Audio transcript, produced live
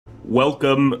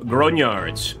Welcome,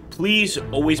 Grognards. Please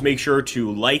always make sure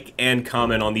to like and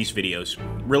comment on these videos.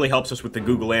 It really helps us with the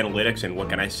Google Analytics, and what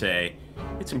can I say?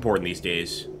 It's important these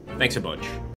days. Thanks a bunch.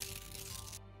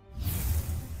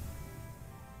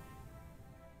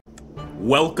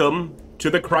 Welcome to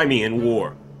the Crimean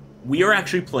War. We are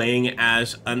actually playing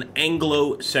as an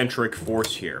Anglo-centric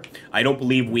force here. I don't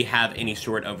believe we have any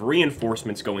sort of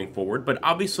reinforcements going forward, but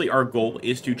obviously our goal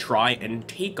is to try and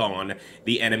take on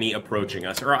the enemy approaching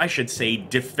us, or I should say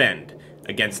defend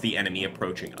against the enemy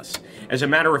approaching us. As a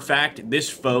matter of fact, this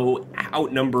foe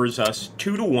outnumbers us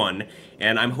 2 to 1,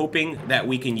 and I'm hoping that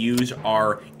we can use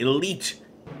our elite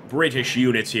British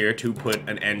units here to put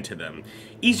an end to them.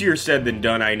 Easier said than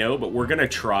done, I know, but we're gonna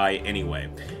try anyway.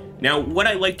 Now, what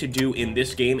I like to do in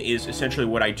this game is essentially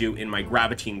what I do in my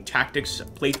Gravity Tactics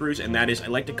playthroughs, and that is I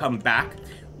like to come back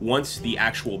once the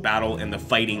actual battle and the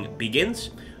fighting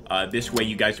begins. This way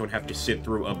you guys don't have to sit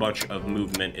through a bunch of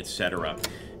movement, etc.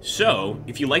 So,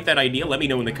 if you like that idea, let me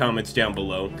know in the comments down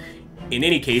below. In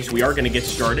any case, we are going to get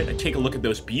started. Take a look at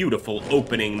those beautiful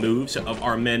opening moves of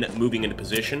our men moving into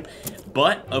position.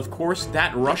 But, of course,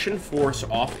 that Russian force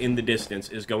off in the distance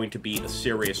is going to be a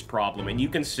serious problem. And you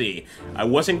can see, I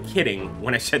wasn't kidding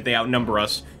when I said they outnumber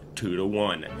us 2 to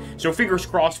 1. So fingers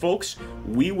crossed, folks,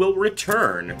 we will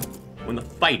return when the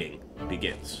fighting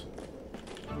begins.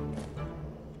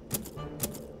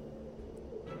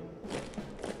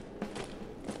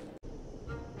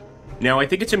 Now, I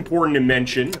think it's important to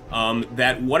mention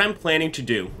that what I'm planning to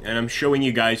do, and I'm showing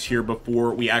you guys here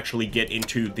before we actually get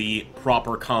into the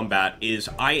proper combat, is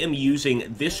I am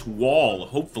using this wall,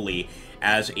 hopefully,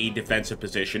 as a defensive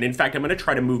position. In fact, I'm going to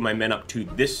try to move my men up to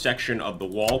this section of the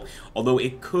wall, although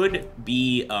it could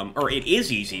be, or it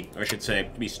is easy, I should say,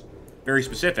 to be very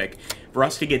specific, for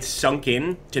us to get sunk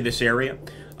in to this area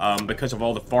because of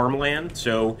all the farmland.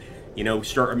 So, you know,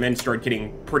 our men start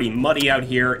getting pretty muddy out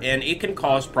here, and it can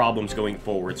cause problems going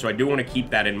forward. So I do want to keep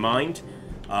that in mind.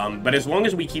 But as long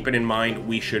as we keep it in mind,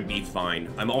 we should be fine.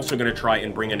 I'm also going to try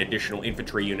and bring an additional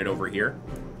infantry unit over here.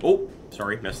 Oh,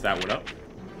 sorry, messed that one up.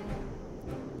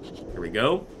 Here we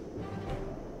go.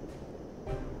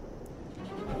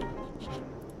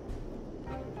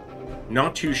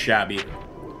 Not too shabby.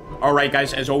 Alright,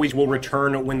 guys, as always, we'll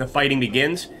return when the fighting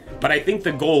begins. But I think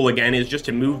the goal, again, is just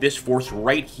to move this force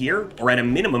right here, or at a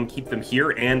minimum, keep them here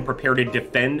and prepare to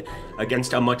defend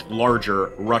against a much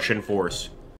larger Russian force.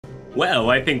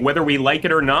 Well, I think whether we like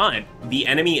it or not, the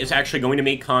enemy is actually going to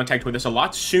make contact with us a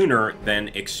lot sooner than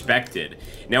expected.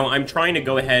 Now, I'm trying to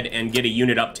go ahead and get a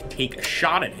unit up to take a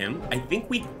shot at him. I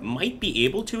think we might be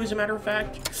able to, as a matter of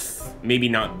fact. Maybe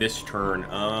not this turn.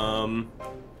 I'm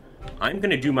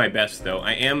going to do my best, though.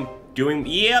 I am doing,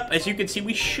 yep, as you can see,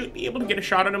 we should be able to get a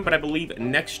shot at him, but I believe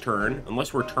next turn,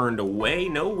 unless we're turned away,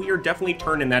 no, we are definitely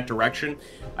turned in that direction.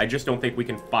 I just don't think we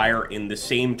can fire in the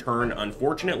same turn,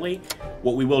 unfortunately.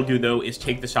 What we will do, though, is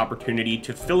take this opportunity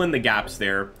to fill in the gaps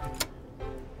there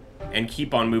and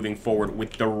keep on moving forward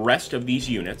with the rest of these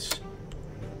units.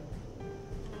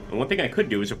 And one thing I could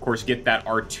do is, of course, get that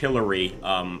artillery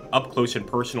up close and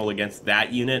personal against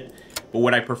that unit, but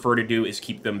what I prefer to do is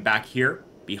keep them back here,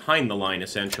 behind the line,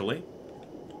 essentially.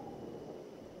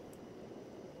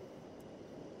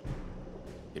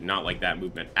 Did not like that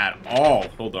movement at all.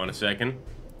 Hold on a second.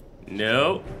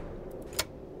 No.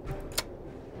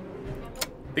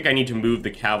 I think I need to move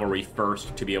the cavalry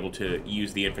first to be able to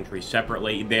use the infantry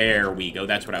separately. There we go.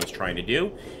 That's what I was trying to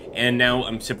do. And now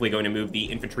I'm simply going to move the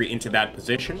infantry into that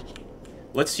position.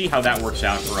 Let's see how that works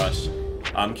out for us.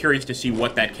 I'm curious to see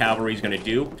what that cavalry is going to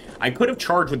do. I could have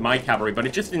charged with my cavalry, but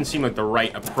it just didn't seem like the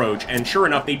right approach. And sure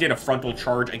enough, they did a frontal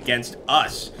charge against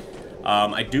us.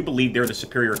 I do believe they're the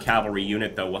superior cavalry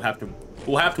unit, though. We'll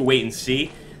have to wait and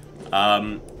see.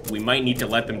 We might need to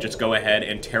let them just go ahead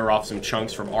and tear off some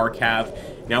chunks from our cav.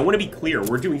 Now, I want to be clear.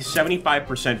 We're doing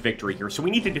 75% victory here, so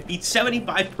we need to defeat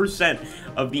 75%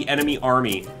 of the enemy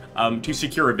army to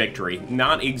secure a victory.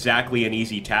 Not exactly an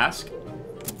easy task.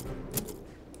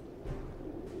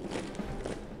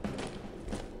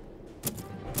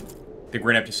 I think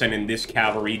we're going to have to send in this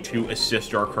cavalry to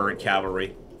assist our current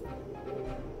cavalry.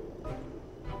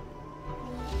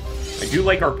 I do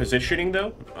like our positioning,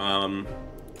 though.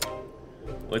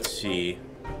 Let's see.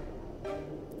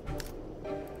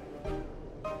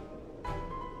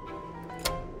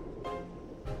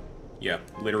 Yeah,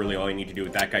 literally all I need to do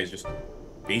with that guy is just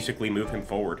basically move him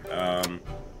forward.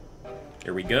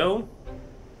 There we go.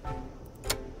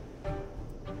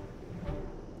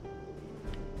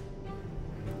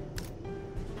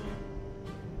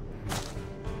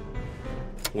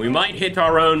 We might hit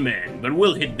our own men, but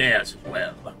we'll hit theirs as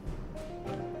well.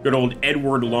 Good old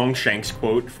Edward Longshanks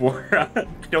quote for... I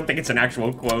don't think it's an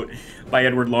actual quote by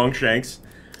Edward Longshanks.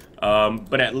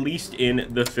 But at least in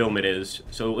the film it is.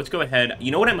 So let's go ahead.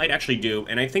 You know what I might actually do?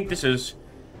 And I think this is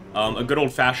a good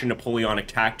old-fashioned Napoleonic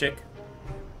tactic.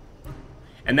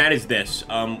 And that is this.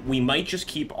 We might just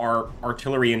keep our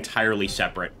artillery entirely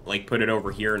separate. Like, put it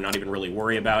over here and not even really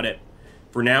worry about it.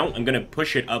 For now, I'm going to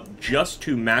push it up just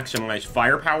to maximize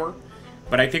firepower.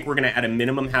 But I think we're going to, at a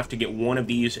minimum, have to get one of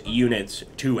these units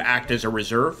to act as a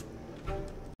reserve.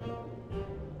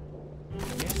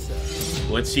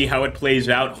 Let's see how it plays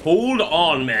out. Hold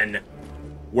on, men.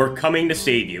 We're coming to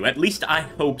save you. At least I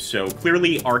hope so.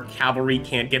 Clearly, our cavalry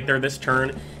can't get there this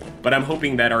turn, but I'm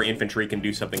hoping that our infantry can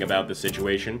do something about the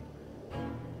situation.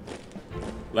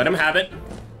 Let them have it.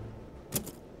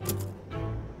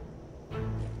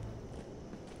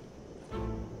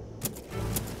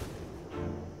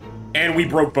 And we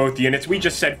broke both units. We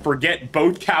just said, forget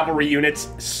both cavalry units.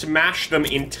 Smash them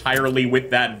entirely with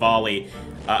that volley.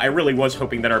 I really was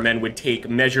hoping that our men would take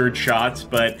measured shots,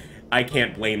 but I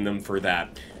can't blame them for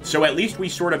that. So at least we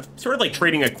sort of like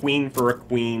trading a queen for a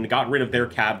queen, got rid of their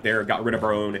cab there, got rid of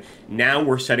our own. Now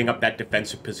we're setting up that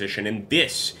defensive position, and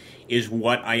this is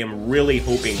what I am really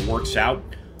hoping works out.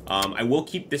 I will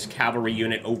keep this cavalry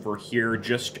unit over here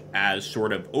just as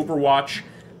sort of overwatch.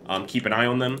 Keep an eye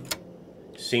on them.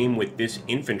 Same with this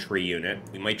infantry unit.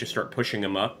 We might just start pushing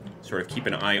them up, sort of keep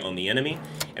an eye on the enemy.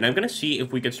 And I'm going to see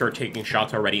if we can start taking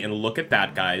shots already. And look at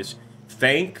that, guys.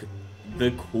 Thank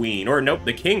the queen. Or, nope,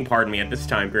 the king, pardon me, at this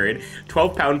time period.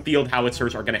 12-pound field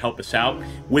howitzers are going to help us out.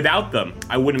 Without them,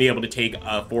 I wouldn't be able to take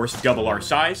a force double our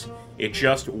size. It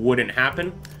just wouldn't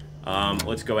happen.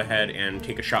 Let's go ahead and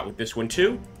take a shot with this one,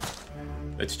 too.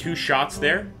 That's 2 shots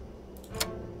there.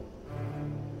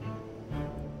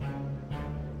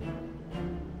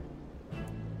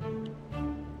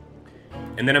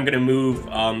 And then I'm going to move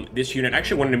this unit. I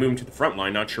actually wanted to move him to the front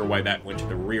line. Not sure why that went to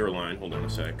the rear line. Hold on a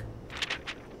sec.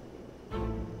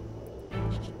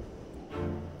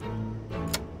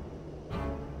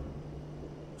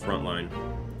 Front line.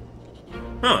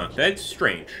 Huh, that's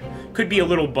strange. Could be a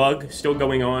little bug still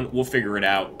going on. We'll figure it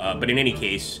out. But in any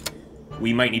case,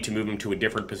 we might need to move him to a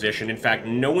different position. In fact,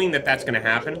 knowing that that's going to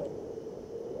happen,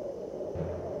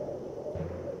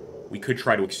 we could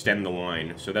try to extend the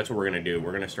line. So that's what we're going to do.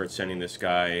 We're going to start sending this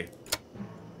guy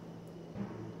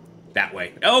that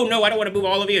way. Oh, no, I don't want to move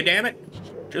all of you, damn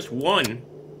it. Just one.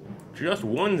 Just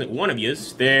one of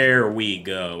yous. There we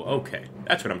go. Okay,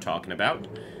 that's what I'm talking about.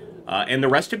 And the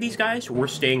rest of these guys, we're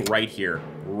staying right here.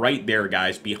 Right there,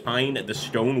 guys, behind the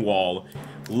stone wall.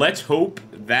 Let's hope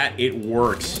that it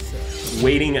works.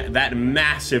 Waiting that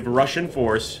massive Russian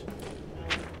force.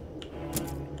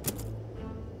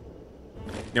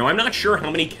 Now, I'm not sure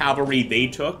how many cavalry they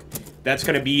took. That's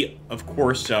going to be, of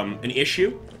course, an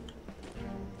issue.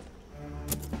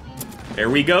 There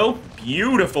we go.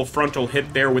 Beautiful frontal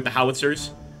hit there with the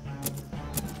howitzers.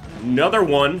 Another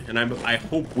one, and I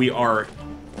hope we are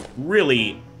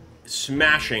really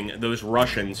smashing those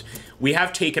Russians. We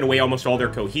have taken away almost all their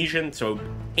cohesion, so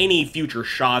any future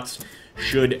shots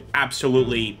should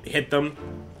absolutely hit them.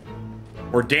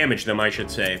 Or damage them, I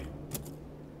should say.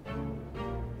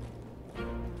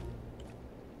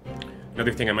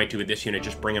 Another thing I might do with this unit,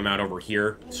 just bring them out over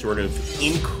here, sort of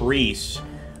increase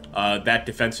that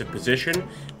defensive position.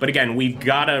 But again, we've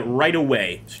got to, right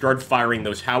away, start firing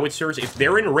those howitzers. If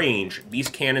they're in range, these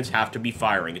cannons have to be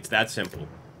firing. It's that simple.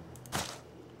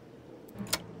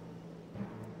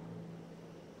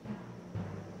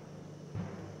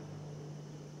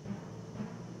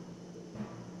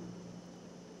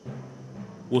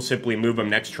 We'll simply move them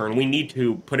next turn. We need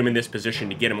to put them in this position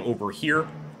to get them over here.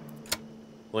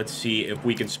 Let's see if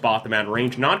we can spot them at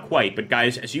range. Not quite, but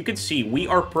guys, as you can see, we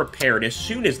are prepared. As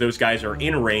soon as those guys are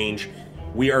in range,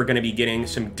 we are going to be getting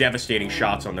some devastating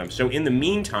shots on them. So in the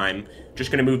meantime,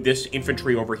 just going to move this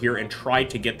infantry over here and try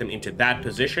to get them into that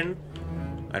position.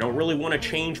 I don't really want to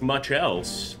change much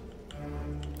else.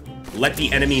 Let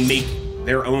the enemy make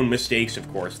their own mistakes,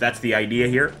 of course. That's the idea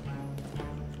here.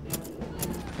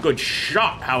 Good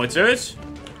shot, howitzers.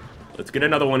 Let's get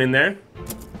another one in there.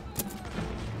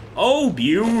 Oh,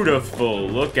 beautiful.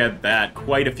 Look at that.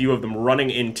 Quite a few of them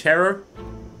running in terror.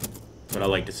 That's what I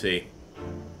like to see.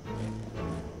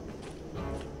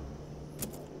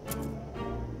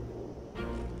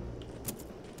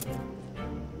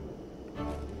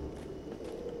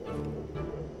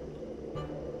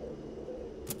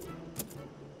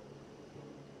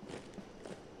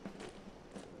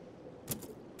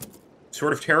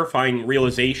 Sort of terrifying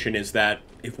realization is that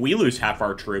if we lose half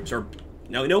our troops, or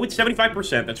no, it's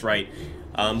 75%, that's right.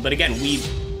 But again, we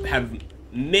have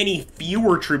many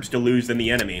fewer troops to lose than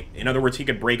the enemy. In other words, he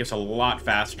could break us a lot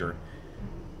faster.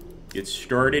 Get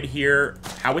started here.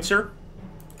 Howitzer.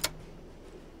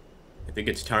 I think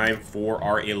it's time for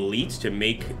our elites to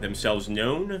make themselves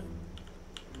known.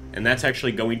 And that's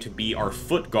actually going to be our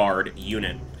foot guard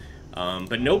unit.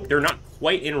 But nope, they're not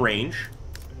quite in range.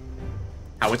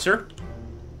 Howitzer.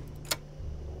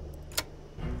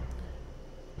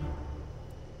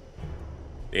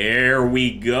 There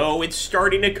we go. It's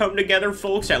starting to come together,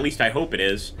 folks. At least I hope it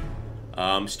is.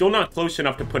 Still not close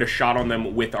enough to put a shot on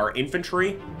them with our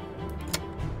infantry.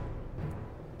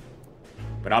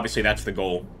 But obviously that's the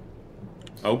goal.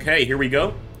 Okay, here we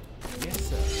go. Yes,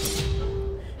 sir.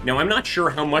 Now, I'm not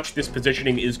sure how much this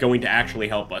positioning is going to actually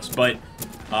help us, but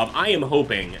I am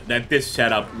hoping that this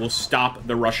setup will stop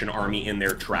the Russian army in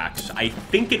their tracks. I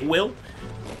think it will.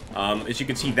 As you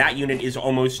can see, that unit is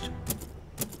almost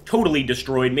totally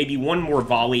destroyed. Maybe one more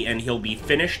volley and he'll be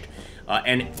finished.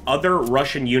 And other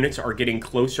Russian units are getting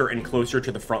closer and closer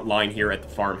to the front line here at the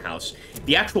farmhouse.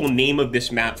 The actual name of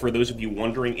this map, for those of you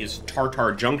wondering, is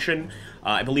Tartar Junction.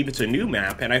 I believe it's a new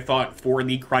map, and I thought for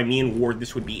the Crimean War,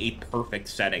 this would be a perfect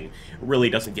setting. It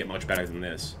really doesn't get much better than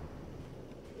this.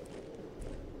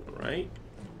 All right.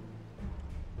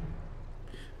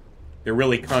 They're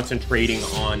really concentrating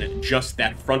on just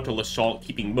that frontal assault,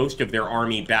 keeping most of their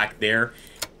army back there.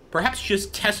 Perhaps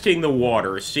just testing the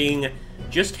water, seeing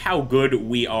just how good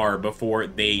we are before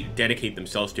they dedicate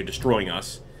themselves to destroying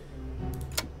us.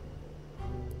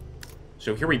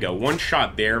 So here we go. One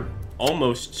shot there.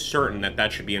 Almost certain that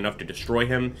that should be enough to destroy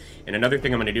him. And another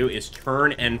thing I'm going to do is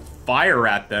turn and fire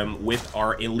at them with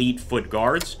our elite foot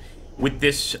guards. With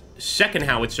this second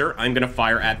howitzer, I'm going to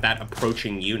fire at that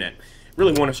approaching unit.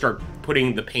 Really want to start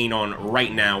putting the paint on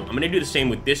right now. I'm going to do the same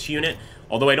with this unit.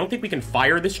 Although I don't think we can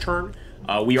fire this turn.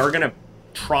 We are going to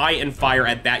try and fire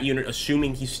at that unit,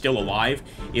 assuming he's still alive.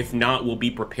 If not, we'll be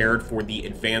prepared for the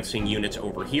advancing units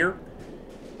over here.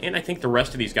 And I think the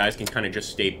rest of these guys can kind of just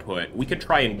stay put. We could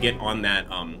try and get on that,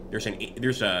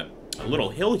 there's a little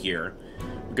hill here.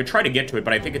 We could try to get to it,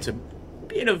 but I think it's a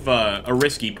bit of a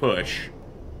risky push.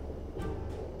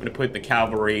 I'm going to put the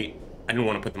cavalry, I didn't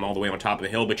want to put them all the way on top of the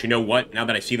hill, but you know what? Now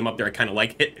that I see them up there, I kind of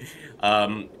like it.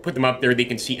 Put them up there, they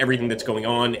can see everything that's going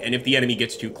on, and if the enemy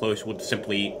gets too close, we'll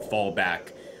simply fall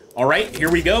back. All right, here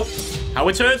we go.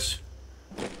 Howitzers.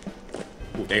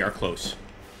 Ooh, they are close.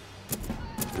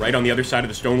 Right on the other side of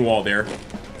the stone wall there.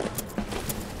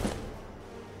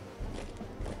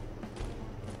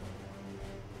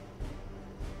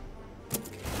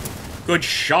 Good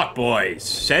shot, boys.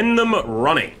 Send them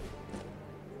running.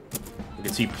 You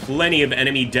can see plenty of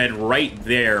enemy dead right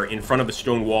there in front of the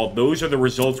stone wall. Those are the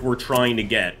results we're trying to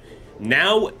get.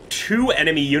 Now, 2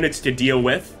 enemy units to deal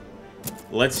with.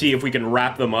 Let's see if we can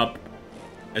wrap them up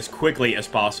as quickly as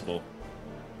possible.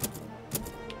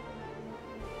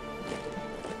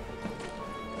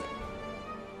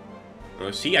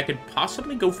 See, I could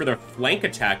possibly go for the flank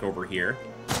attack over here.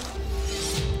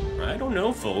 I don't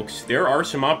know, folks. There are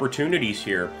some opportunities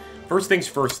here. First things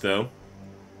first, though.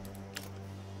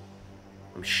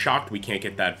 I'm shocked we can't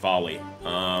get that volley.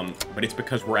 But it's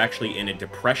because we're actually in a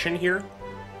depression here.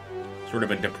 Sort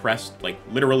of a depressed, like,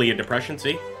 literally a depression,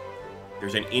 see?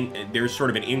 There's sort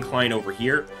of an incline over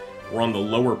here. We're on the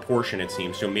lower portion, it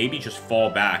seems. So maybe just fall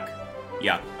back.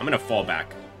 Yeah, I'm going to fall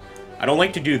back. I don't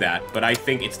like to do that, but I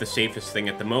think it's the safest thing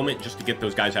at the moment, just to get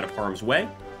those guys out of harm's way.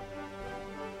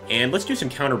 And let's do some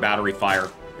counter battery fire.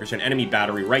 There's an enemy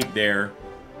battery right there.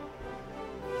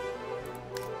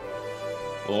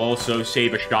 We'll also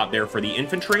save a shot there for the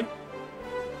infantry.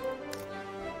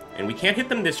 And we can't hit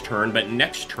them this turn, but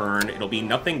next turn, it'll be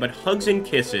nothing but hugs and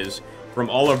kisses from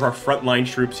all of our frontline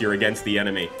troops here against the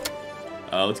enemy.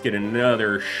 Let's get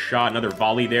another shot, another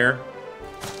volley there.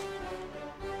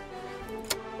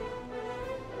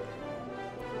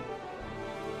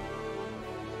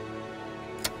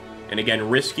 And again,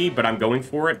 risky, but I'm going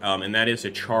for it. And that is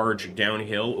a charge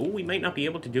downhill. Oh, we might not be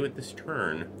able to do it this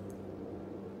turn.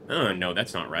 Oh, no,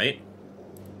 that's not right.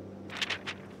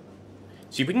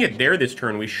 See, if we can get there this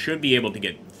turn, we should be able to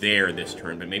get there this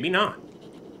turn, but maybe not.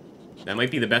 That might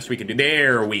be the best we can do.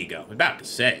 There we go. I was about to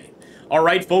say. All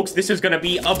right, folks, this is going to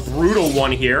be a brutal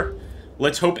one here.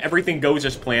 Let's hope everything goes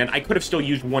as planned. I could have still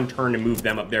used one turn to move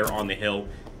them up there on the hill.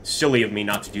 Silly of me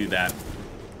not to do that.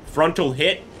 Frontal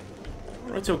hit.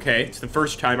 It's okay. It's the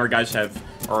first time our guys have,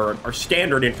 our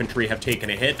standard infantry have taken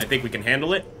a hit. I think we can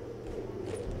handle it.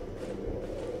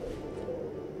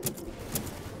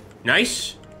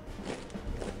 Nice.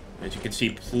 As you can see,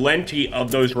 plenty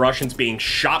of those Russians being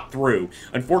shot through.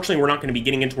 Unfortunately, we're not going to be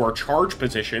getting into our charge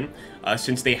position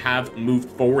since they have moved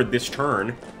forward this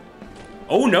turn.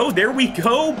 Oh no, there we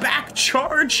go! Back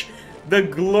charge! The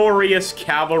glorious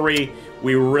cavalry.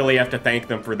 We really have to thank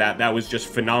them for that. That was just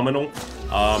phenomenal.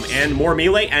 And more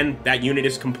melee, and that unit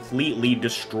is completely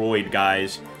destroyed,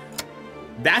 guys.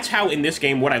 That's how, in this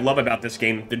game, what I love about this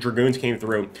game, the Dragoons came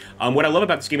through. What I love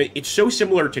about this game, it's so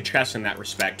similar to chess in that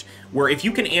respect, where if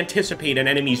you can anticipate an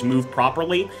enemy's move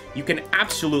properly, you can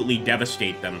absolutely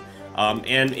devastate them.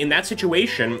 And in that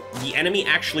situation, the enemy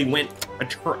actually went a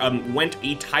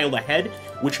tile ahead,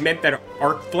 which meant that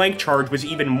our flank charge was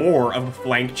even more of a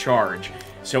flank charge.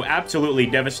 So absolutely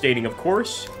devastating, of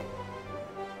course.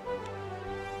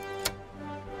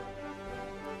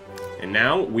 And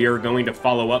now we are going to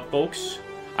follow up, folks.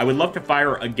 I would love to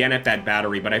fire again at that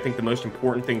battery, but I think the most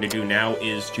important thing to do now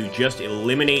is to just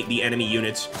eliminate the enemy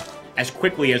units as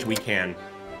quickly as we can.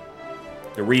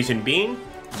 The reason being,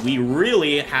 we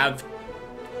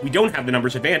don't have the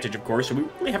numbers advantage, of course, so we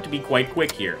really have to be quite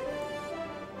quick here.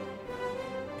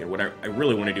 Okay, what I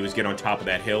really want to do is get on top of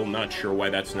that hill. Not sure why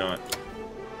that's not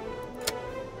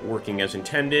working as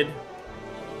intended.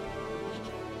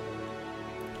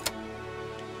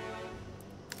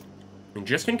 And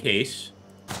just in case,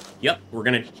 yep, we're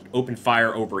going to open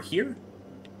fire over here.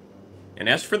 And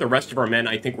as for the rest of our men,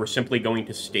 I think we're simply going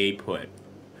to stay put.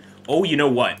 Oh, you know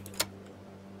what?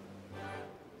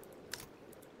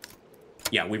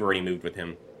 Yeah, we've already moved with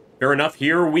him. Fair enough.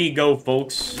 Here we go,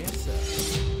 folks. Yes, sir.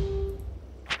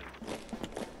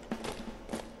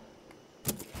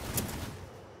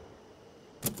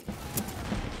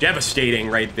 Devastating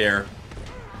right there.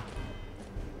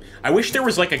 I wish there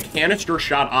was like a canister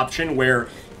shot option where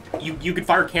you could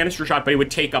fire canister shot, but it would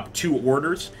take up 2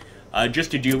 orders just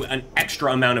to do an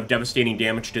extra amount of devastating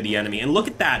damage to the enemy. And look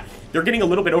at that. They're getting a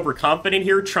little bit overconfident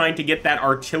here, trying to get that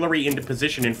artillery into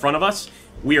position in front of us.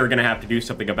 We are going to have to do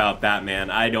something about that, man.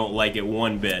 I don't like it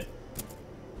one bit.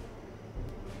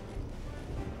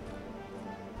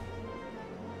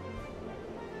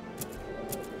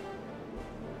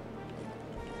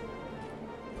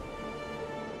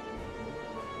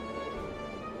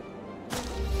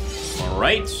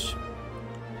 Alright,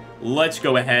 let's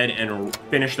go ahead and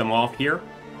finish them off here.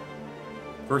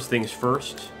 First things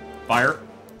first, fire.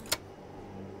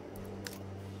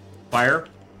 Fire.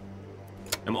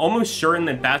 I'm almost certain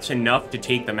that that's enough to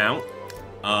take them out.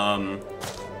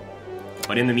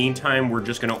 But in the meantime, we're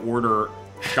just going to order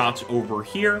shots over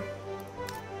here.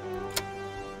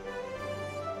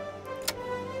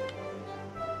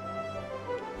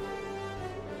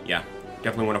 Yeah.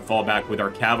 Definitely want to fall back with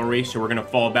our cavalry, so we're going to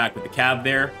fall back with the cav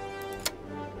there.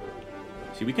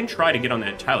 See, we can try to get on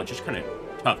that tile. It's just kind of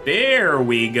tough. There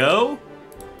we go.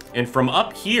 And from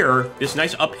up here, this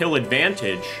nice uphill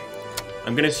advantage,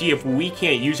 I'm going to see if we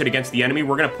can't use it against the enemy.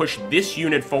 We're going to push this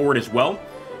unit forward as well.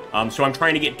 So I'm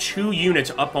trying to get 2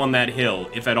 units up on that hill,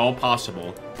 if at all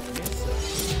possible.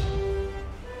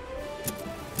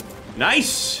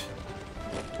 Nice!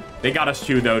 They got us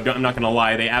too, though. I'm not going to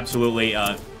lie. They absolutely...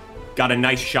 got a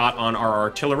nice shot on our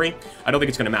artillery. I don't think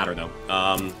it's going to matter, though.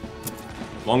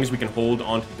 As long as we can hold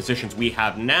on to the positions we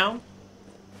have now.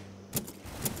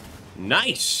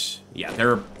 Nice! Yeah,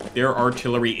 their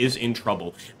artillery is in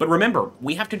trouble. But remember,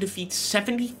 we have to defeat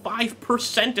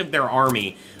 75% of their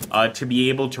army to be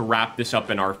able to wrap this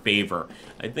up in our favor.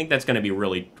 I think that's going to be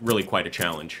really, really quite a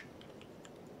challenge.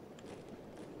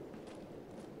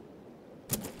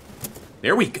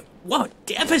 There we go. Wow,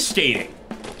 devastating!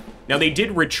 Now, they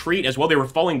did retreat as well. They were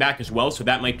falling back as well, so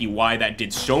that might be why that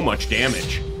did so much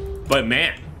damage. But,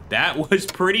 man, that was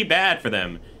pretty bad for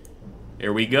them.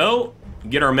 There we go.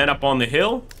 Get our men up on the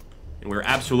hill. And we're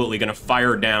absolutely going to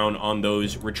fire down on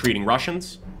those retreating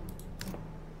Russians.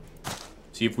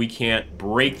 See if we can't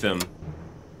break them.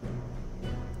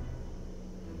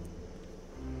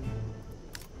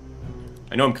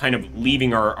 I know I'm kind of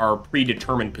leaving our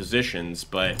predetermined positions,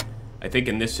 but I think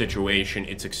in this situation,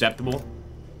 it's acceptable.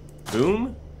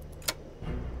 Boom.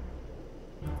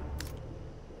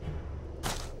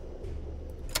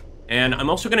 And I'm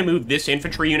also going to move this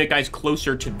infantry unit, guys,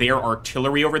 closer to their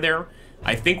artillery over there.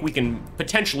 I think we can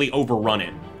potentially overrun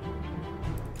it.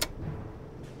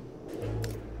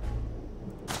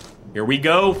 Here we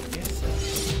go.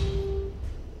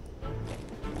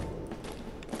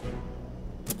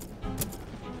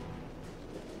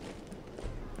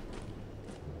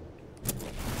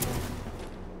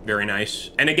 Very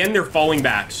nice. And again, they're falling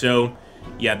back, so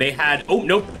yeah, they had... Oh,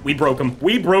 nope, we broke them.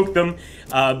 We broke them.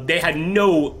 They had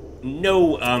no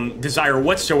desire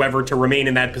whatsoever to remain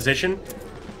in that position.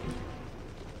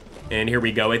 And here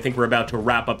we go. I think we're about to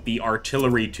wrap up the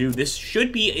artillery, too. This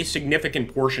should be a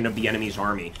significant portion of the enemy's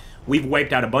army. We've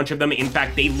wiped out a bunch of them. In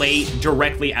fact, they lay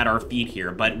directly at our feet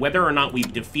here. But whether or not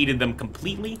we've defeated them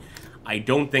completely, I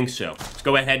don't think so. Let's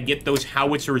go ahead, get those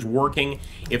howitzers working.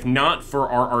 If not for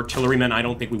our artillerymen, I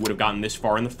don't think we would have gotten this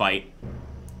far in the fight.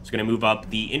 It's going to move up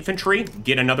the infantry,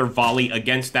 get another volley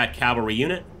against that cavalry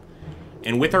unit.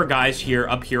 And with our guys here,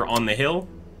 up here on the hill,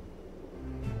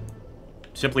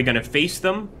 simply going to face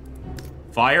them,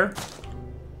 fire,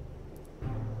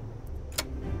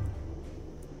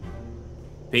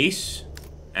 face,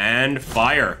 and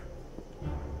fire.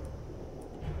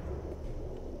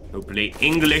 Hopefully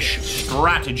English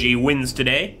strategy wins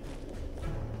today.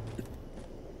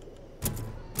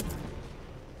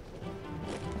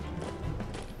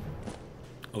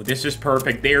 Oh, this is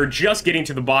perfect. They are just getting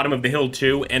to the bottom of the hill,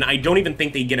 too, and I don't even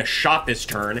think they get a shot this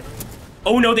turn.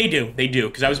 Oh, no, they do. They do,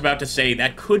 because I was about to say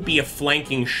that could be a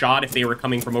flanking shot if they were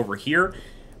coming from over here,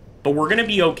 but we're going to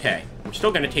be okay. We're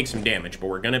still going to take some damage, but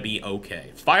we're going to be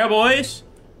okay. Fire, boys!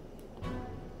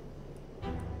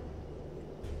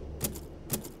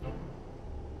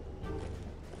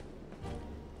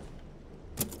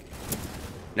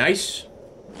 Nice.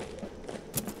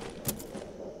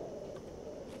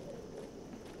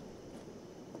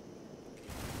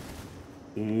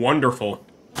 Wonderful.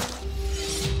 I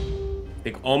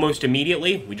think almost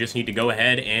immediately, we just need to go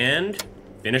ahead and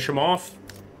finish them off.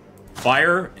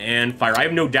 Fire and fire. I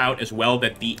have no doubt as well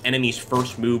that the enemy's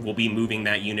first move will be moving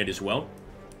that unit as well.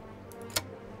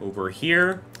 Over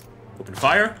here. Open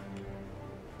fire.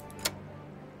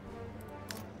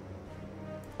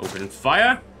 Open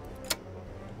fire.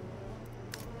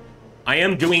 I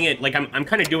am doing it, like, I'm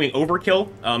kind of doing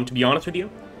overkill, to be honest with you.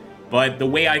 But the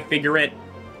way I figure it,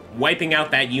 wiping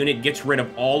out that unit gets rid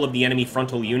of all of the enemy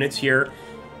frontal units here.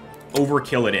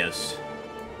 Overkill it is.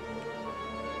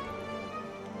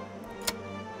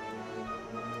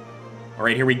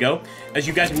 Alright, here we go. As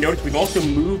you guys have noticed, we've also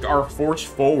moved our force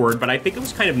forward, but I think it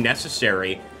was kind of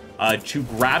necessary to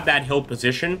grab that hill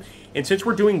position. And since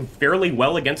we're doing fairly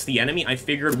well against the enemy, I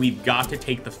figured we've got to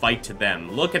take the fight to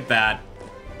them. Look at that.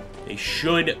 They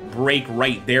should break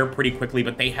right there pretty quickly,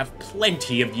 but they have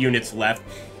plenty of units left.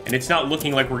 And it's not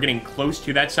looking like we're getting close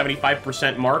to that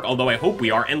 75% mark, although I hope we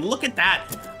are. And look at that!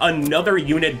 Another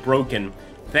unit broken.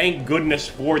 Thank goodness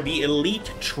for the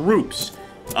elite troops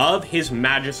of His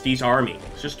Majesty's army.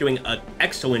 He's just doing an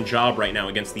excellent job right now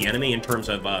against the enemy in terms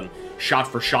of shot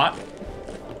for shot.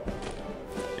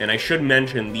 And I should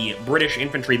mention the British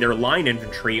infantry, their line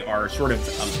infantry, are sort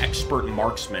of expert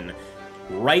marksmen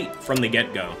right from the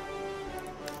get-go.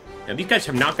 Now, these guys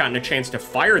have not gotten a chance to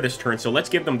fire this turn, so let's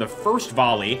give them the first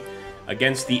volley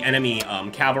against the enemy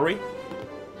cavalry.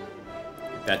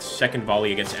 That second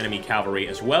volley against enemy cavalry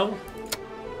as well.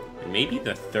 And maybe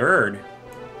the third.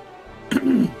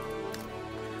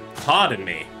 Pardon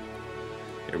me.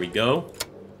 There we go.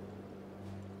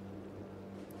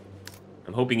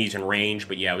 I'm hoping he's in range,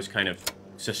 but yeah, I was kind of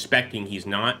suspecting he's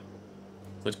not.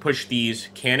 Let's push these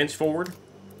cannons forward.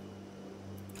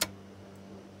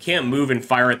 Can't move and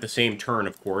fire at the same turn,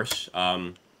 of course.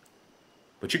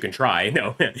 But you can try,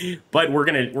 no. But we're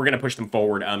gonna push them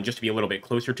forward just to be a little bit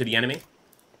closer to the enemy.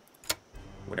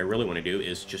 What I really want to do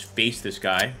is just face this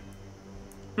guy.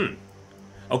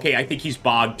 Okay, I think he's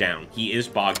bogged down. He is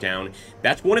bogged down.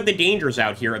 That's one of the dangers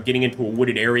out here of getting into a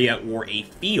wooded area or a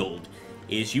field,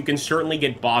 is you can certainly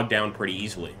get bogged down pretty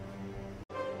easily.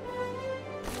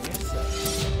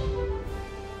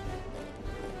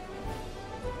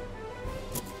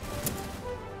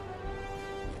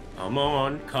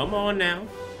 Come on now.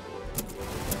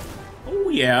 Oh,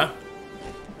 yeah.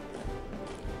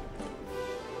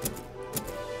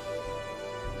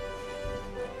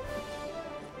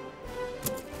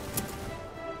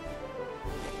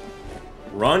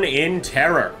 Run in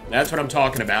terror. That's what I'm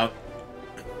talking about.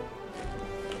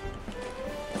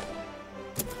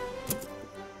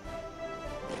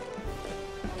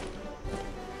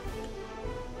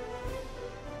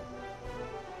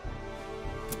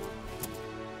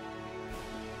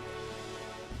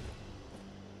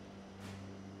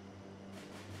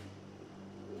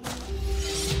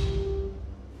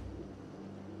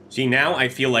 See, now I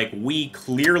feel like we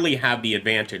clearly have the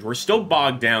advantage. We're still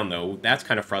bogged down, though. That's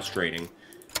kind of frustrating.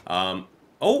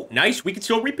 Oh, nice. We can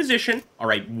still reposition. All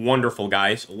right, wonderful,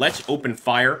 guys. Let's open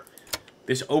fire.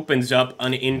 This opens up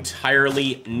an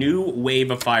entirely new wave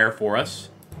of fire for us.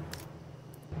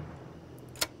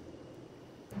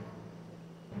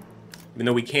 Even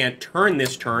though we can't turn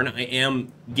this turn, I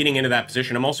am getting into that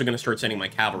position. I'm also going to start sending my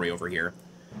cavalry over here.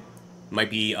 Might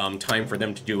be time for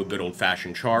them to do a good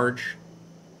old-fashioned charge.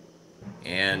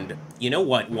 And you know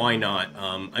what? Why not?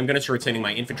 I'm going to start sending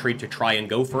my infantry to try and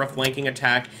go for a flanking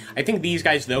attack. I think these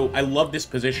guys, though, I love this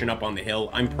position up on the hill.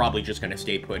 I'm probably just going to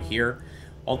stay put here.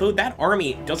 Although that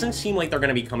army doesn't seem like they're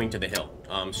going to be coming to the hill.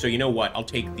 So you know what? I'll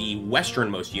take the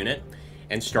westernmost unit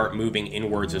and start moving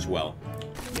inwards as well.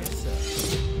 Yes,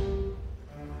 sir.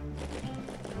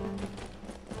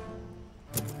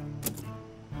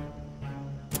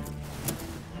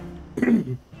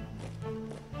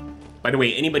 By the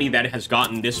way, anybody that has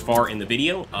gotten this far in the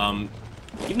video,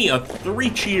 give me a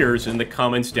 3 cheers in the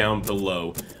comments down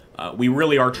below. We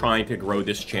really are trying to grow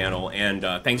this channel, and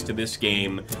thanks to this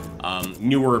game,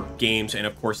 newer games, and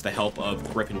of course the help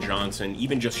of Griffin Johnson,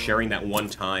 even just sharing that one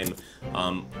time,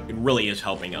 it really is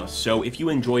helping us. So if you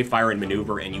enjoy Fire and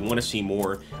Maneuver and you want to see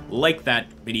more, like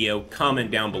that video,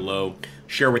 comment down below,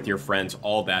 share with your friends,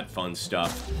 all that fun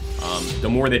stuff. The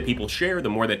more that people share, the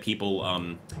more that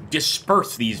people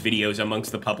disperse these videos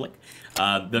amongst the public,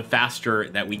 the faster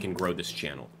that we can grow this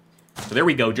channel. So there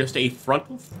we go, just a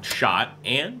frontal shot,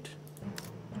 and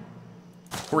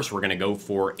of course we're going to go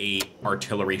for a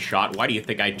artillery shot. Why do you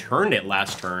think I turned it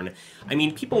last turn? I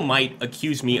mean, people might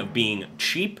accuse me of being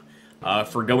cheap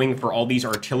for going for all these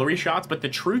artillery shots, but the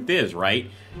truth is, right,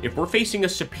 if we're facing a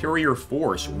superior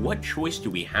force, what choice do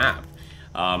we have?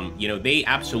 You know, they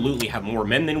absolutely have more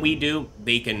men than we do.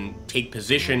 They can take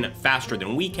position faster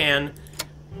than we can.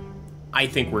 I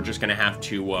think we're just going to have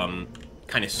to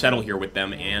kind of settle here with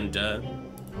them and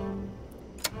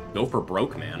go for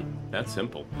broke, man. That's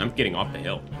simple. I'm getting off the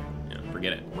hill. Yeah,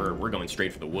 forget it. We're going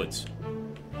straight for the woods.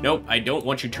 Nope, I don't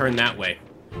want you turned that way.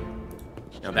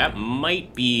 Now that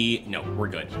might be... No, we're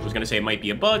good. I was going to say it might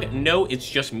be a bug. No, it's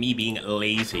just me being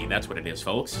lazy. That's what it is,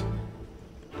 folks.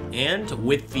 And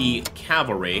with the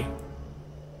cavalry,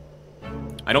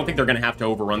 I don't think they're going to have to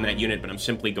overrun that unit, but I'm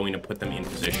simply going to put them in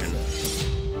position.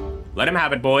 Let them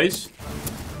have it, boys.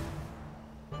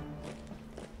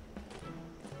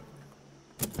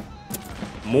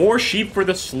 More sheep for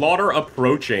the slaughter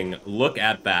approaching. Look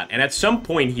at that. And at some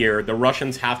point here, the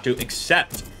Russians have to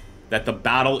accept that the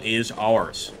battle is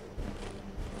ours.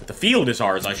 That the field is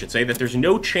ours, I should say. That there's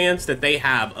no chance that they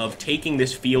have of taking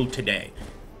this field today.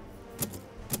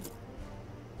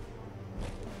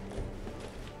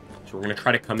 So we're going to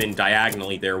try to come in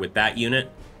diagonally there with that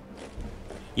unit.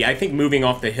 Yeah, I think moving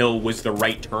off the hill was the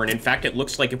right turn. In fact, it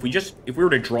looks like if we were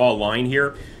to draw a line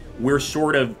here, we're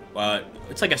sort of,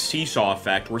 it's like a seesaw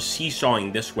effect. We're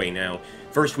seesawing this way now.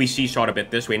 First we seesawed a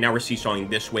bit this way, now we're seesawing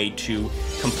this way to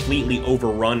completely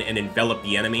overrun and envelop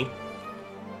the enemy.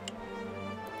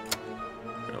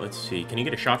 Now, let's see, can you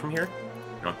get a shot from here?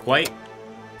 Not quite.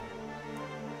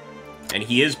 And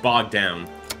he is bogged down.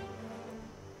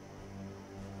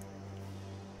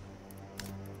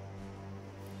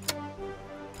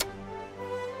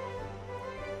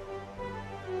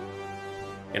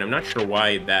 And I'm not sure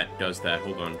why that does that.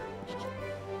 Hold on.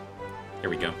 Here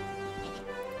we go.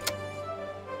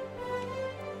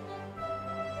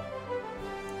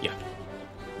 Yeah.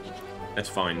 That's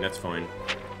fine, that's fine.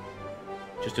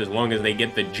 Just as long as they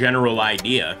get the general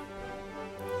idea.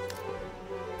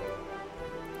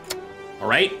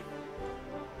 Alright?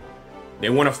 They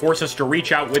want to force us to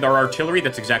reach out with our artillery.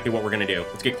 That's exactly what we're going to do.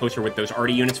 Let's get closer with those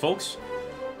arty units, folks.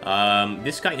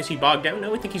 This guy, is he bogged down?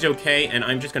 No, I think he's okay, and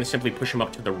I'm just going to simply push him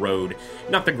up to the road.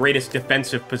 Not the greatest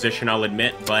defensive position, I'll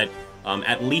admit, but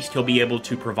at least he'll be able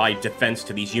to provide defense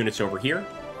to these units over here.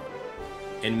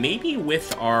 And maybe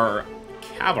with our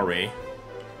cavalry,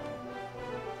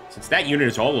 since that unit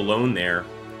is all alone there,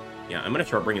 yeah, I'm going to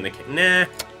start bringing the... Nah,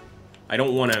 I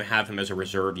don't want to have him as a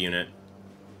reserve unit.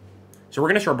 So we're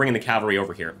going to start bringing the cavalry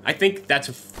over here. I think that's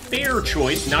a fair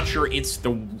choice. Not sure it's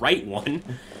the right one.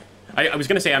 I was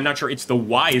going to say I'm not sure it's the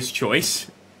wise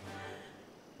choice.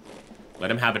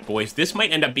 Let him have it, boys. This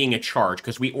might end up being a charge,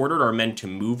 because we ordered our men to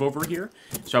move over here.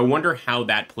 So I wonder how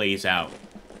that plays out.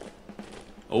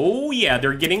 Oh, yeah,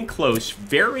 they're getting close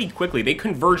very quickly. They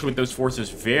converged with those forces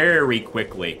very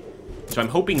quickly. So I'm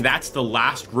hoping that's the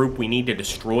last group we need to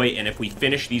destroy, and if we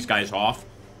finish these guys off,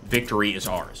 victory is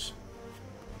ours.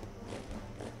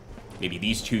 Maybe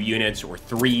these 2 units or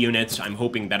 3 units. I'm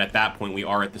hoping that at that point we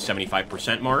are at the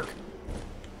 75% mark.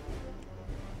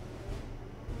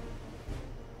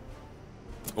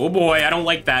 Oh boy, I don't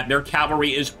like that. Their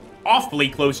cavalry is awfully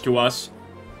close to us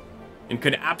and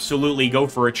could absolutely go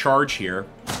for a charge here.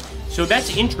 So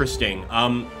that's interesting.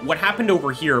 What happened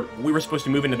over here, we were supposed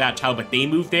to move into that tile, but they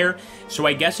moved there. So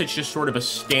I guess it's just sort of a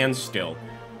standstill.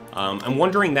 I'm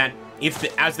wondering that if,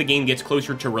 as the game gets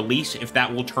closer to release, if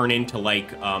that will turn into,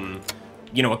 like,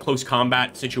 you know, a close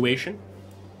combat situation.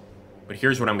 But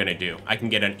here's what I'm going to do. I can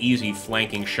get an easy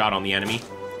flanking shot on the enemy.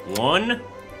 1,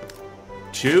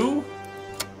 2.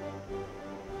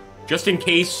 Just in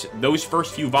case those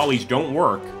first few volleys don't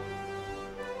work.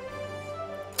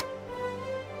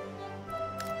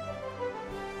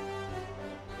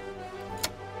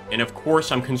 And of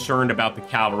course, I'm concerned about the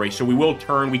cavalry, so we will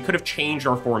turn. We could have changed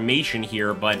our formation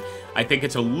here, but I think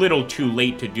it's a little too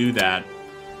late to do that.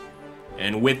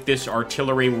 And with this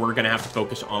artillery, we're going to have to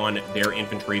focus on their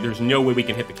infantry. There's no way we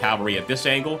can hit the cavalry at this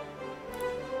angle.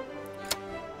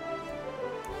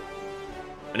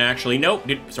 And actually, nope,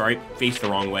 sorry, faced the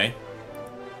wrong way.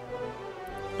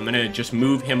 I'm going to just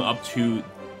move him up to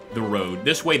the road.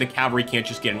 This way, the cavalry can't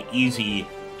just get an easy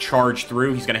charge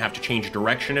through. He's going to have to change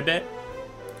direction a bit.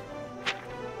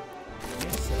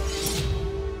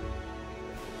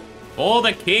 For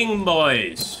the king,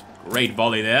 boys. Great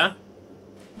volley there.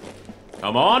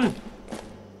 Come on.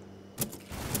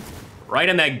 Right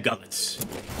in that gullets.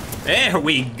 There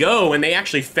we go. And they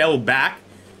actually fell back.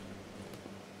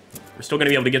 We're still going to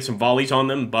be able to get some volleys on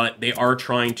them, but they are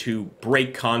trying to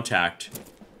break contact.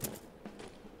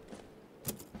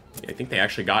 I think they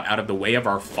actually got out of the way of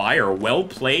our fire. Well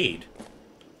played.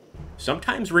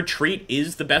 Sometimes retreat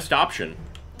is the best option.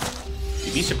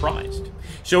 You'd be surprised.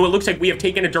 So it looks like we have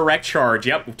taken a direct charge.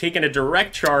 Yep, we've taken a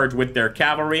direct charge with their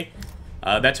cavalry.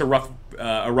 That's a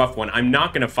rough one. I'm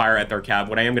not going to fire at their cav.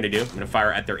 What I am going to do, I'm going to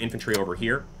fire at their infantry over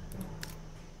here.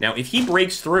 Now, if he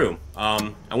breaks through, I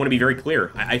want to be very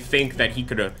clear. I think that he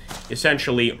could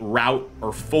essentially rout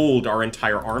or fold our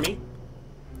entire army.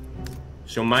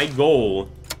 So my goal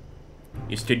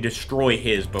is to destroy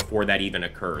his before that even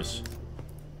occurs.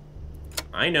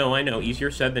 I know. Easier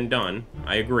said than done.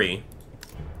 I agree.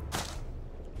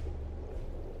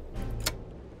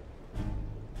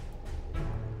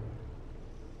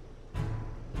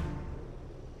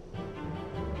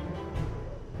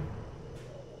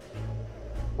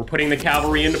 We're putting the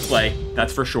cavalry into play,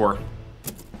 that's for sure.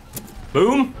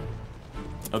 Boom.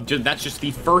 That's just the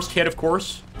first hit, of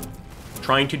course.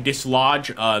 Trying to dislodge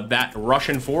that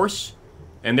Russian force.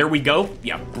 And there we go.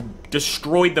 Yeah,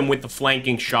 destroyed them with the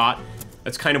flanking shot.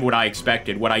 That's kind of what I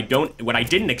expected. What I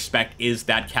didn't expect is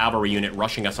that cavalry unit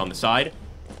rushing us on the side.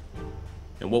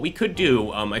 And what we could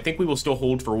do, I think we will still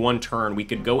hold for one turn. We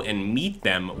could go and meet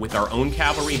them with our own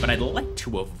cavalry, but I'd like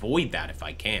to avoid that if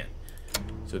I can.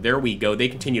 So there we go. They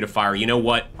continue to fire. You know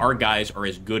what? Our guys are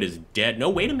as good as dead. No,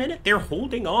 wait a minute. They're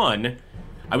holding on.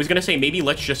 I was going to say maybe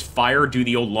let's just fire, do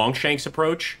the old Longshanks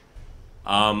approach.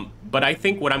 But I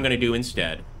think what I'm going to do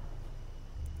instead...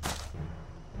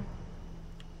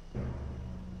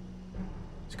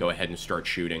 Let's go ahead and start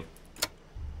shooting.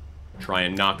 Try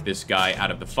and knock this guy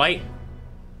out of the fight.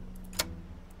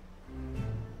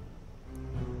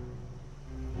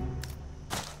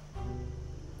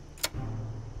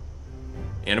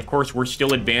 And of course, we're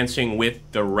still advancing with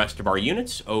the rest of our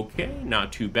units. Okay,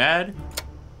 not too bad.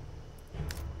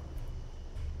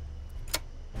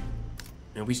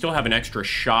 And we still have an extra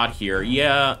shot here.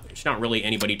 Yeah, there's not really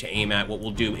anybody to aim at. What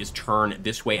we'll do is turn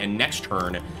this way, and next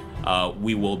turn,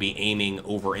 we will be aiming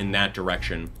over in that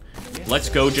direction. Let's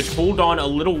go. Just hold on a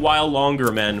little while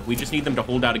longer, men. We just need them to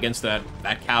hold out against that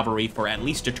cavalry for at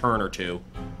least a turn or two.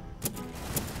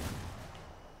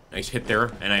 Nice hit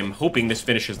there, and I'm hoping this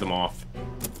finishes them off.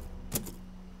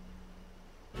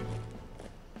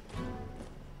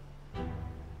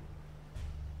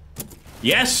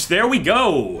 Yes, there we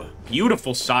go!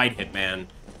 Beautiful side hit, man.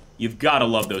 You've got to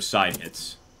love those side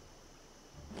hits.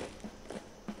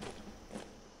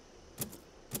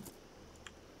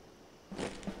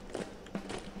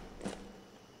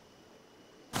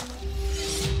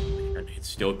 It's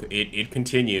still... It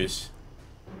continues.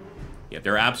 Yeah,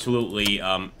 they're absolutely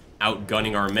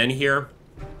outgunning our men here.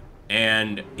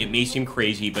 And it may seem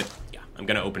crazy, but yeah, I'm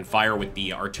going to open fire with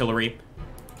the artillery.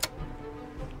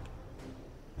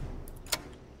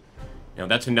 Now,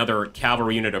 that's another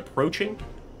cavalry unit approaching.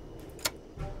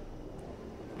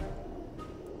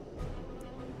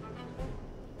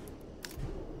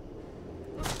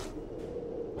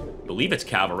 I believe it's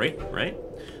cavalry, right?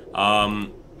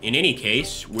 In any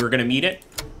case, we're going to meet it.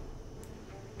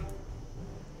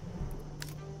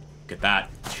 Look at that.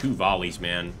 2 volleys,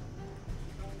 man.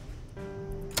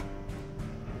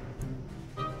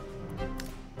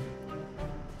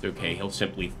 It's okay. He'll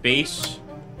simply face.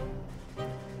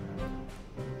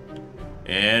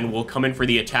 And we'll come in for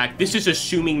the attack. This is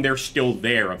assuming they're still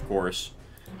there, of course.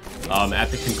 At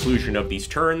the conclusion of these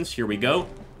turns. Here we go.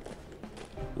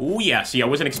 Ooh, yeah. See, I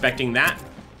wasn't expecting that.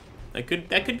 That could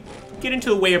get into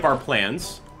the way of our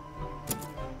plans.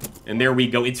 And there we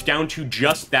go. It's down to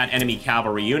just that enemy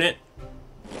cavalry unit.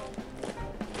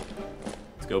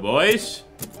 Let's go, boys.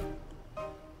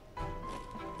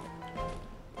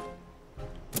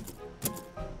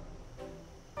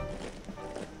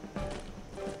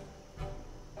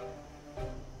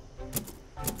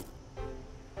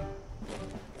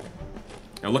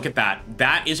 look at that.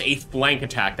 That is a flank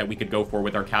attack that we could go for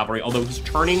with our cavalry, although he's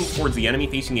turning towards the enemy,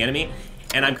 facing the enemy,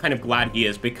 and I'm kind of glad he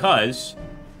is, because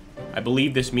I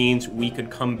believe this means we could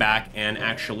come back and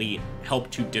actually help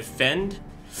to defend.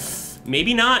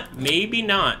 Maybe not. Maybe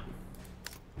not.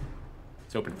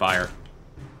 Let's open fire.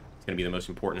 It's going to be the most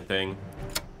important thing.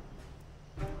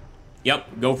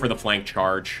 Yep, go for the flank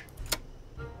charge.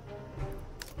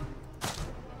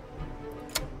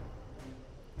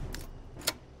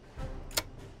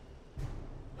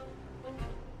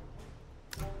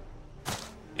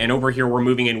 And over here, we're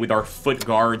moving in with our foot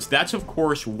guards. That's, of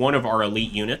course, one of our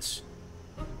elite units.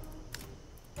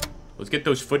 Let's get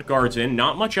those foot guards in.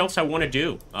 Not much else I want to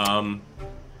do.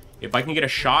 If I can get a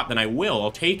shot, then I will.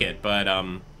 I'll take it. But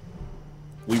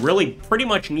we really pretty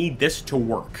much need this to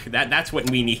work. That's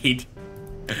what we need.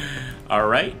 All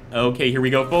right. Okay, here we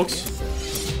go, folks.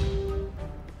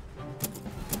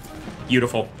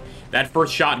 Beautiful. That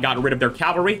first shot got rid of their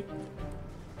cavalry.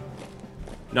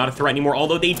 Not a threat anymore,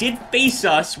 although they did face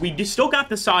us. We still got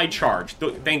the side charge,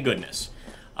 thank goodness.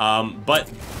 But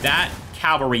that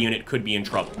cavalry unit could be in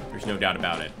trouble. There's no doubt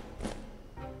about it.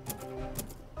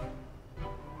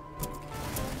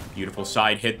 Beautiful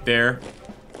side hit there.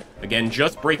 Again,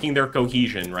 just breaking their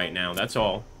cohesion right now, that's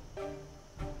all.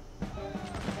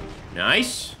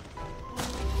 Nice.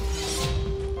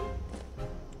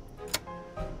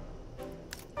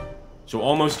 So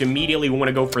almost immediately we want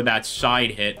to go for that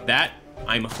side hit. That,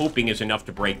 I'm hoping, is enough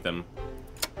to break them.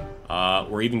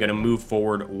 We're even going to move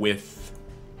forward with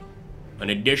an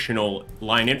additional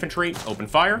line infantry. Open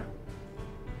fire.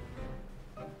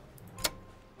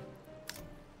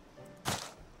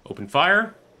 Open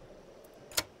fire.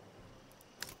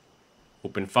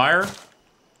 Open fire.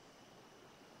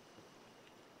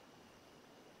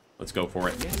 Let's go for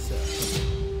it. Yes, sir.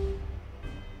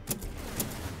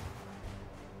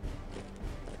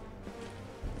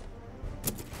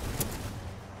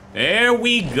 There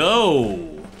we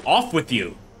go. Off with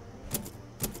you.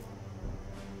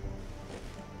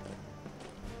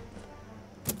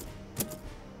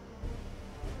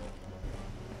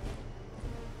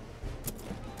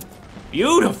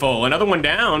 Beautiful. Another one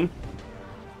down.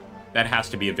 That has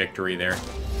to be a victory there.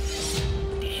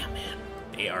 Damn, man.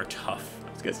 They are tough.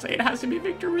 I was going to say it has to be a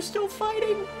victory. We're still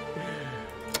fighting.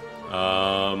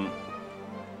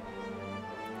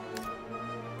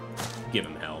 Give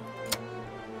him hell.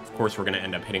 Of course, we're going to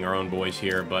end up hitting our own boys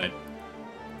here, but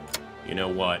you know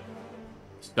what?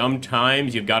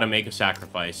 Sometimes you've got to make a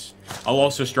sacrifice. I'll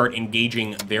also start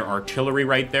engaging their artillery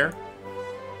right there.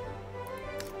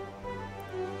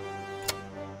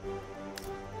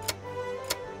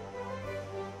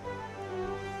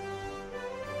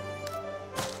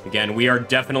 Again, we are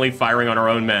definitely firing on our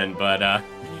own men, but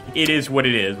it is what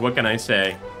it is. What can I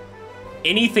say?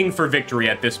 Anything for victory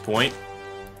at this point.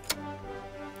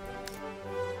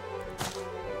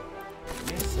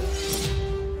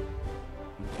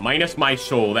 Minus my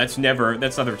soul. That's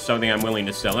never something I'm willing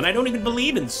to sell. And I don't even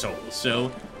believe in souls,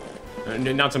 so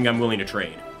not something I'm willing to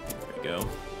trade. There we go.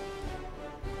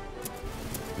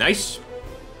 Nice.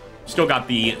 Still got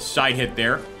the side hit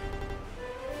there.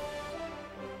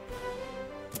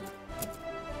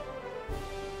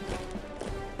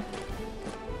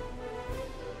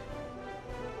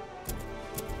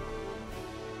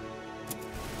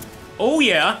 Oh,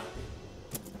 yeah.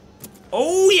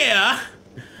 Oh, yeah.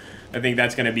 I think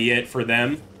that's going to be it for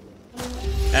them.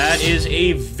 That is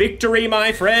a victory,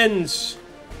 my friends.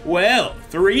 Well,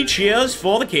 3 cheers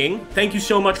for the king. Thank you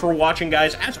so much for watching,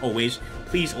 guys. As always,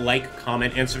 please like,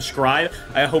 comment, and subscribe.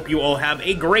 I hope you all have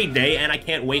a great day, and I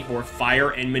can't wait for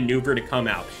Fire and Maneuver to come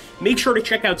out. Make sure to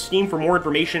check out Steam for more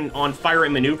information on Fire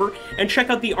and Maneuver, and check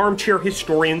out the Armchair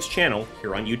Historians channel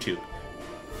here on YouTube.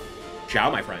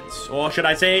 Ciao, my friends. Or should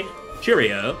I say,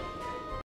 cheerio.